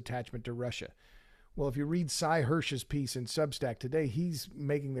from its attachment to Russia? Well, if you read Cy Hirsch's piece in Substack today, he's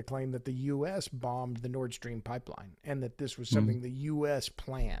making the claim that the U.S. bombed the Nord Stream pipeline and that this was something the U.S.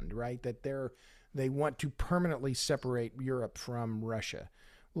 planned, right? That they want to permanently separate Europe from Russia.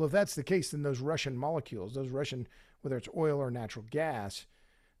 Well, if that's the case, then those Russian molecules, whether it's oil or natural gas,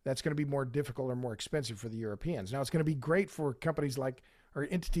 that's going to be more difficult or more expensive for the Europeans. Now, it's going to be great for companies or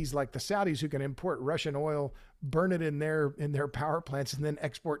entities like the Saudis who can import Russian oil, burn it in their power plants, and then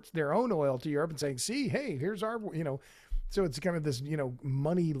export their own oil to Europe and saying, see, hey, here's our, so it's kind of this,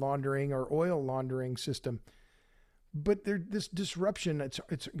 money laundering or oil laundering system. But this disruption, it's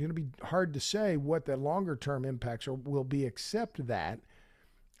going to be hard to say what the longer term impacts will be, except that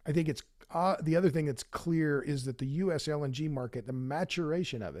I think it's the other thing that's clear is that the U.S. LNG market, the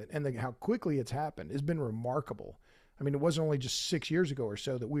maturation of it and how quickly it's happened has been remarkable. I mean, it wasn't only just 6 years ago or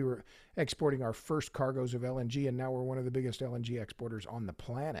so that we were exporting our first cargoes of LNG, and now we're one of the biggest LNG exporters on the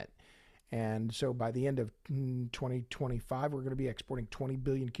planet. And so by the end of 2025, we're going to be exporting 20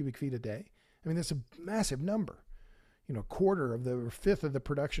 billion cubic feet a day. I mean, that's a massive number. A fifth of the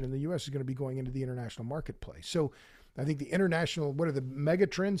production in the U.S. is going to be going into the international marketplace. So I think what are the mega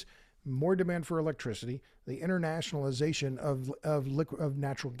trends? More demand for electricity, the internationalization of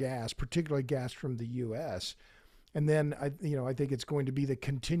natural gas, particularly gas from the U.S., and then I think it's going to be the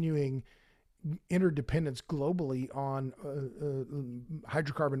continuing, interdependence globally on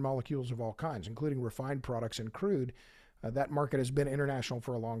hydrocarbon molecules of all kinds, including refined products and crude. That market has been international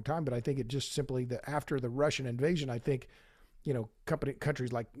for a long time, but I think it just simply that after the Russian invasion, I think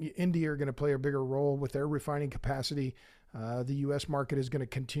countries like India are going to play a bigger role with their refining capacity. The U.S. market is going to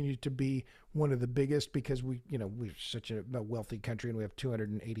continue to be one of the biggest because we're such a wealthy country and we have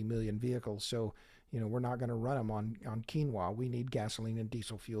 280 million vehicles. So, we're not going to run them on quinoa. We need gasoline and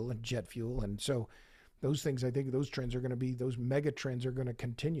diesel fuel and jet fuel. And so those things, I think those trends are going to be, those mega trends are going to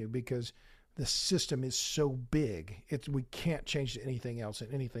continue because the system is so big. We can't change anything else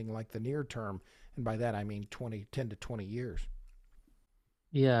in anything like the near term. And by that, I mean 10 to 20 years.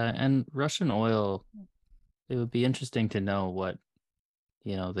 Yeah, and Russian oil, it would be interesting to know what,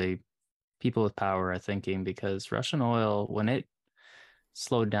 the people with power are thinking, because Russian oil, when it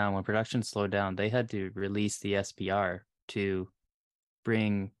slowed down, when production slowed down, they had to release the SPR to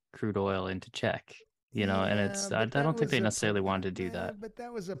bring crude oil into check, and I don't think they necessarily wanted to do that. But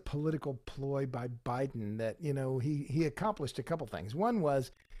that was a political ploy by Biden that, he accomplished a couple things. One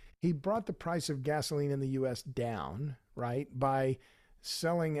was he brought the price of gasoline in the U.S. down, right, by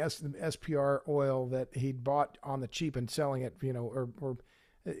selling SPR oil that he'd bought on the cheap and selling it, or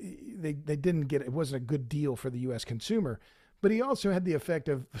they didn't get it. It wasn't a good deal for the U.S. consumer. But he also had the effect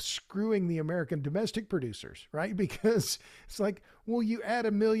of screwing the American domestic producers, right? Because it's like, well, you add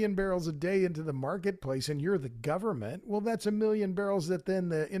 1 million barrels a day into the marketplace and you're the government. Well, that's 1 million barrels that then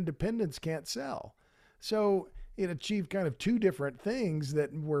the independents can't sell. So it achieved kind of two different things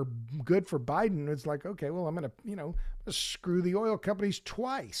that were good for Biden. It's like, okay, well, I'm going to, screw the oil companies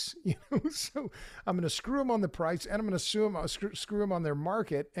twice, so I'm going to screw them on the price and I'm going to screw them on their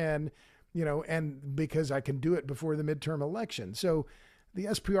market. And because I can do it before the midterm election. So the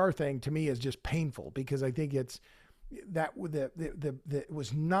SPR thing to me is just painful because I think it's that it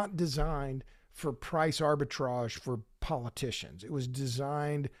was not designed for price arbitrage for politicians. It was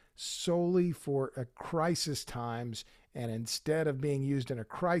designed solely for a crisis times. And instead of being used in a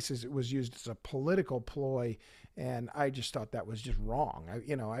crisis, it was used as a political ploy. And I just thought that was just wrong.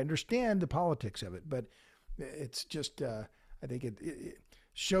 I understand the politics of it, but it's just, I think it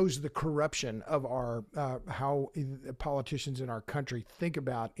shows the corruption of our how politicians in our country think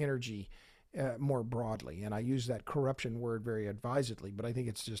about energy more broadly. And I use that corruption word very advisedly, but I think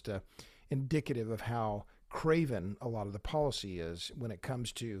it's just indicative of how craven a lot of the policy is when it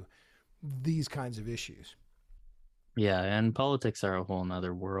comes to these kinds of issues. Yeah, and politics are a whole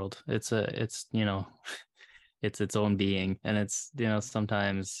nother world. It's it's its own being, and it's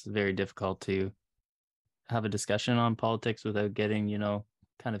sometimes very difficult to have a discussion on politics without getting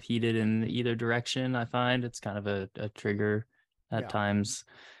kind of heated in either direction. I find it's kind of a trigger at times.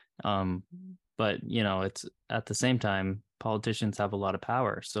 But it's at the same time, politicians have a lot of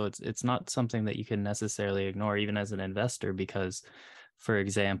power. So it's not something that you can necessarily ignore, even as an investor, because, for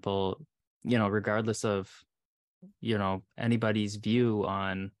example, regardless of, anybody's view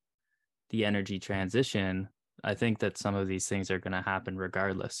on the energy transition, I think that some of these things are going to happen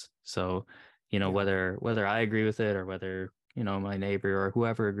regardless. So, whether I agree with it or whether my neighbor or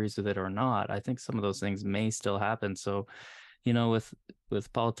whoever agrees with it or not, I think some of those things may still happen. So,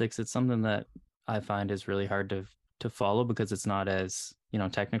 with politics, it's something that I find is really hard to follow because it's not as,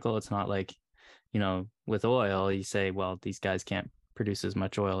 technical. It's not like, with oil, you say, well, these guys can't produce as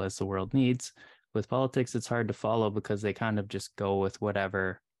much oil as the world needs. With politics, it's hard to follow because they kind of just go with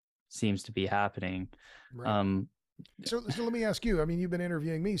whatever seems to be happening. Right. So let me ask you, I mean, you've been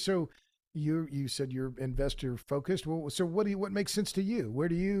interviewing me. So you said you're investor focused. Well, so what makes sense to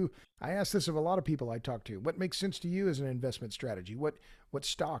you? I ask this of a lot of people I talk to. What makes sense to you as an investment strategy? What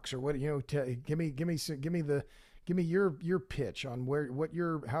stocks or what, give me your pitch on what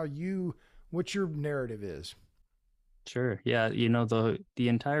your narrative is. Sure. Yeah. The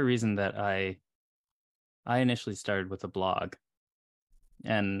entire reason that I initially started with a blog,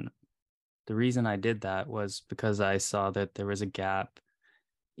 and the reason I did that was because I saw that there was a gap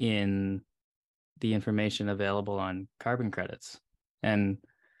in the information available on carbon credits. And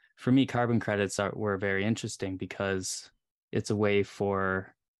for me, carbon credits were very interesting because it's a way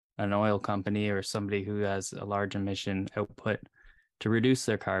for an oil company or somebody who has a large emission output to reduce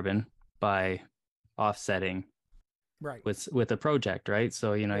their carbon by offsetting right with a project, right?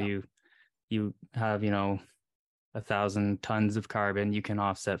 So, you have, 1,000 tons of carbon, you can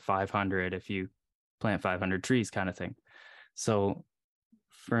offset 500 if you plant 500 trees kind of thing. So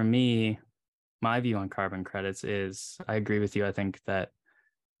for me, my view on carbon credits is I agree with you. I think that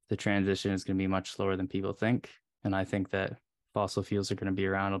the transition is going to be much slower than people think. And I think that fossil fuels are going to be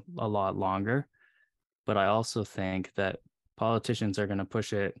around a lot longer. But I also think that politicians are going to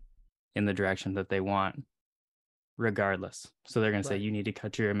push it in the direction that they want regardless. So they're going to say, Right. you need to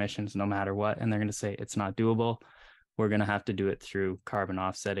cut your emissions no matter what. And they're going to say, it's not doable. We're going to have to do it through carbon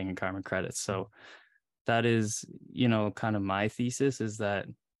offsetting and carbon credits. So that is, kind of my thesis, is that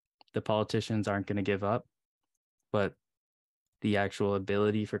the politicians aren't going to give up, but the actual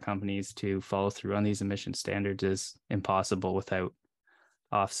ability for companies to follow through on these emission standards is impossible without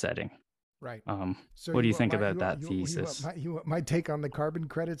offsetting. Right. So What do you think about that thesis? You want my take on the carbon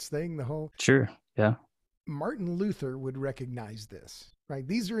credits thing? The whole Sure. Yeah. Martin Luther would recognize this, right?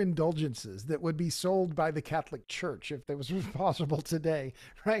 These are indulgences that would be sold by the Catholic Church if that was possible today,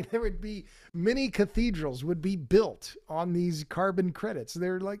 right? There would be many cathedrals would be built on these carbon credits.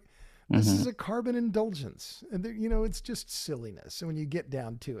 They're like, this is a carbon indulgence, and it's just silliness. And when you get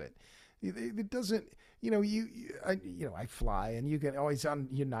down to it, it doesn't. I fly, and you can always on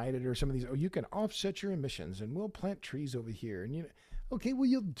United or some of these. Oh, you can offset your emissions, and we'll plant trees over here. And okay, well,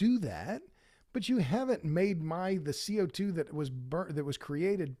 you'll do that, but you haven't made the CO2 that was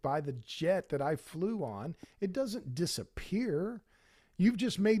created by the jet that I flew on. It doesn't disappear. You've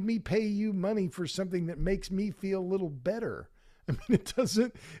just made me pay you money for something that makes me feel a little better. I mean,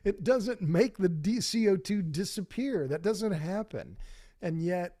 it doesn't make the CO2 disappear. That doesn't happen. And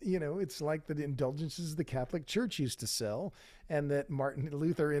yet, it's like the indulgences the Catholic Church used to sell, and that Martin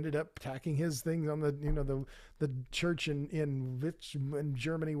Luther ended up tacking his things on the church in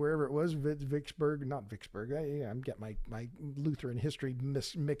Germany, wherever it was, Vicksburg, not Vicksburg. I'm getting my Lutheran history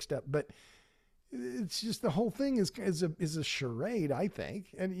mixed up, but it's just the whole thing is a charade, I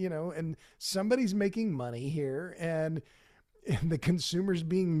think. And somebody's making money here, and the consumer's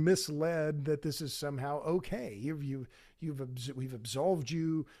being misled that this is somehow okay. We've absolved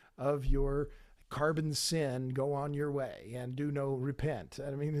you of your carbon sin. Go on your way and do no repent.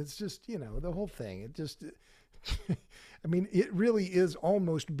 I mean, it's just the whole thing. It just, I mean, it really is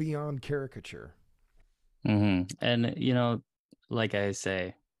almost beyond caricature. And like I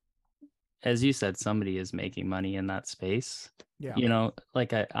say, as you said, somebody is making money in that space. Yeah.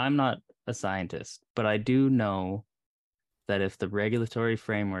 Like I'm not a scientist, but I do know that if the regulatory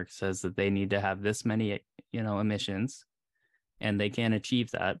framework says that they need to have this many, emissions, and they can't achieve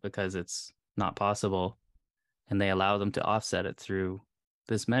that because it's not possible, and they allow them to offset it through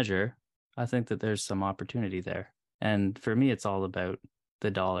this measure, I think that there's some opportunity there. And for me, it's all about the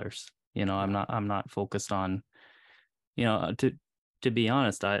dollars. I'm not focused on, to be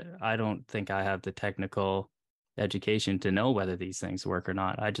honest, I don't think I have the technical education to know whether these things work or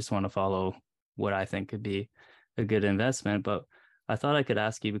not. I just want to follow what I think could be a good investment. But I thought I could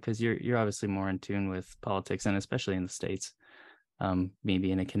ask you, because you're obviously more in tune with politics, and especially in the States, me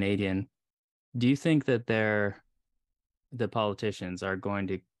being a Canadian, do you think that the politicians are going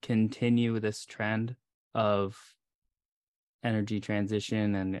to continue this trend of energy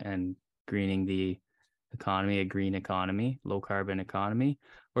transition and greening the economy, a green economy, low carbon economy?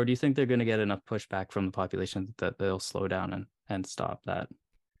 Or do you think they're going to get enough pushback from the population that they'll slow down and stop that?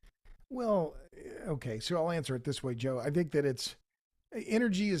 Well, okay, so I'll answer it this way, Joe. I think that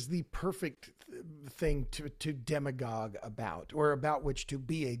energy is the perfect thing to demagogue about, or about which to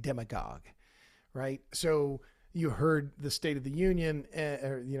be a demagogue, right? So you heard the State of the Union,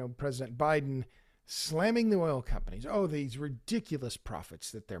 President Biden slamming the oil companies. Oh, these ridiculous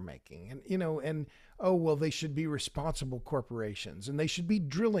profits that they're making, and oh, well, they should be responsible corporations and they should be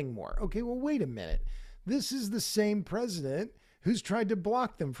drilling more. Okay, well, wait a minute. This is the same president who's tried to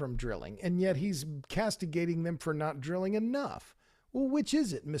block them from drilling, and yet he's castigating them for not drilling enough. Well, which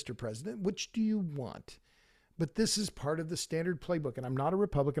is it, Mr. President? Which do you want? But this is part of the standard playbook, and I'm not a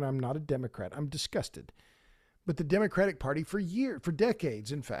Republican, I'm not a Democrat. I'm disgusted. But the Democratic Party for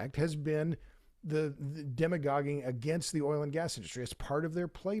decades, in fact, has been the demagoguing against the oil and gas industry. It's part of their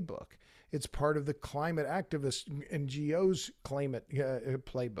playbook. It's part of the climate activist NGOs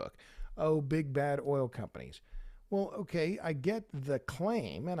playbook. Oh, big bad oil companies. Well, okay, I get the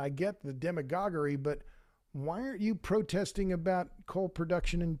claim and I get the demagoguery, but why aren't you protesting about coal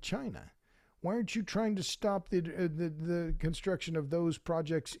production in China? Why aren't you trying to stop the construction of those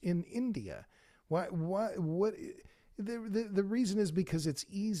projects in India? What? The reason is because it's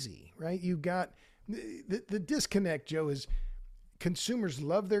easy, right? You got the disconnect, Joe, is consumers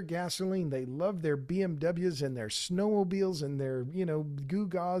love their gasoline. They love their BMWs and their snowmobiles and their,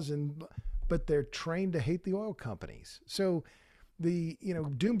 Gugas, but they're trained to hate the oil companies. So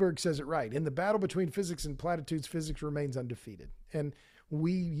Doomberg says it right. In the battle between physics and platitudes, physics remains undefeated. And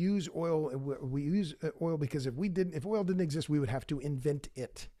we use oil because if oil didn't exist, we would have to invent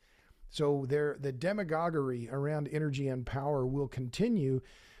it. So the demagoguery around energy and power will continue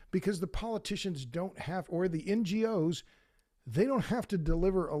because the politicians don't have, or the NGOs They don't have to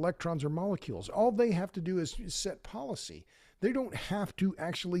deliver electrons or molecules. All they have to do is set policy. They don't have to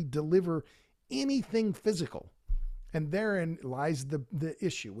actually deliver anything physical. And therein lies the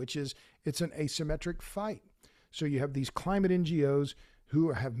issue, which is it's an asymmetric fight. So you have these climate NGOs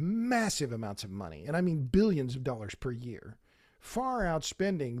who have massive amounts of money, and I mean billions of dollars per year, far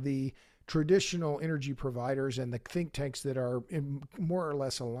outspending the traditional energy providers and the think tanks that are more or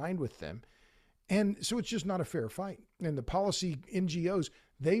less aligned with them. And so it's just not a fair fight. And the policy NGOs,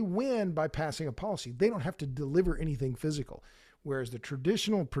 they win by passing a policy. They don't have to deliver anything physical. Whereas the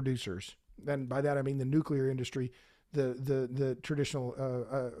traditional producers, and by that I mean the nuclear industry, the traditional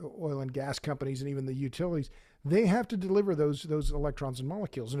oil and gas companies, and even the utilities, they have to deliver those electrons and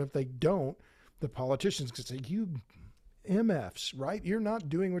molecules. And if they don't, the politicians can say, you MFs, right? You're not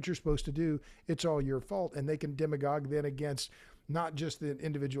doing what you're supposed to do. It's all your fault. And they can demagogue then against not just the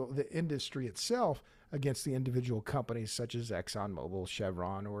industry itself, against the individual companies such as ExxonMobil,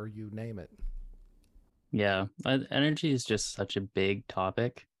 Chevron, or you name it. Yeah, energy is just such a big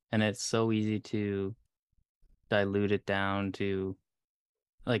topic, and it's so easy to dilute it down to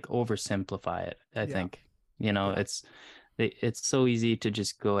like oversimplify it. I think, it's so easy to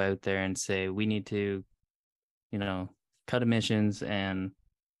just go out there and say we need to, cut emissions and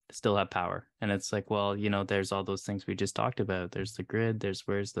still have power. And it's like, well, there's all those things we just talked about. There's the grid, there's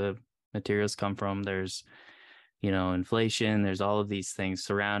where's the materials come from, there's inflation, there's all of these things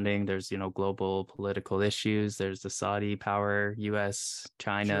surrounding, there's global political issues, there's the Saudi power, US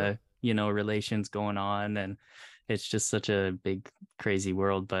China relations going on, and it's just such a big crazy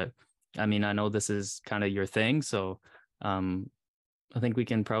world. But I mean, I know this is kind of your thing, so I think we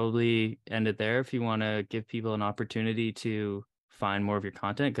can probably end it there if you want to give people an opportunity to find more of your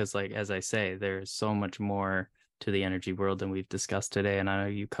content, because like as I say, there's so much more to the energy world than we've discussed today, and I know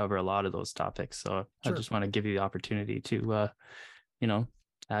you cover a lot of those topics, so I just want to give you the opportunity to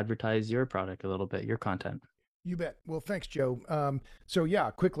advertise your product a little bit, your content. You bet. Well, thanks, Joe. So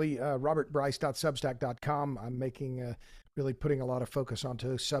yeah, quickly, robertbryce.substack.com. I'm making really putting a lot of focus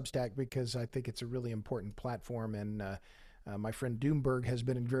onto Substack because I think it's a really important platform, and my friend Doomberg has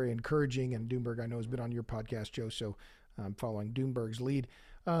been very encouraging, and Doomberg I know has been on your podcast, Joe, so I'm following Doomberg's lead.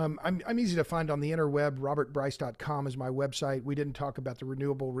 I'm easy to find on the interweb. robertbryce.com is my website. We didn't talk about the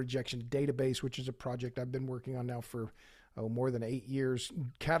Renewable Rejection Database, which is a project I've been working on now for more than 8 years,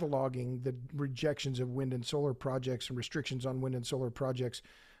 cataloging the rejections of wind and solar projects and restrictions on wind and solar projects.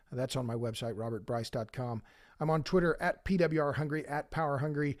 That's on my website, robertbryce.com. I'm on Twitter at PWRHungry, at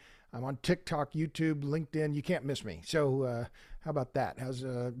PowerHungry. I'm on TikTok, YouTube, LinkedIn. You can't miss me. So how about that?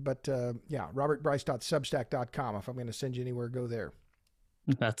 robertbryce.substack.com. If I'm going to send you anywhere, go there.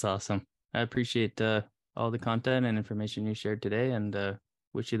 That's awesome. I appreciate all the content and information you shared today, and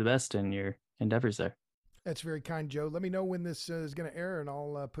wish you the best in your endeavors there. That's very kind, Joe. Let me know when this is going to air, and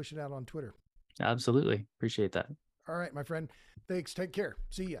I'll push it out on Twitter. Absolutely. Appreciate that. All right, my friend. Thanks. Take care.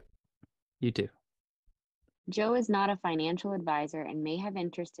 See ya. You too. Joe is not a financial advisor and may have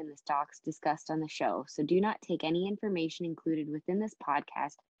interest in the stocks discussed on the show, so do not take any information included within this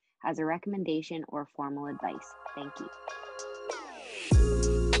podcast as a recommendation or formal advice. Thank you.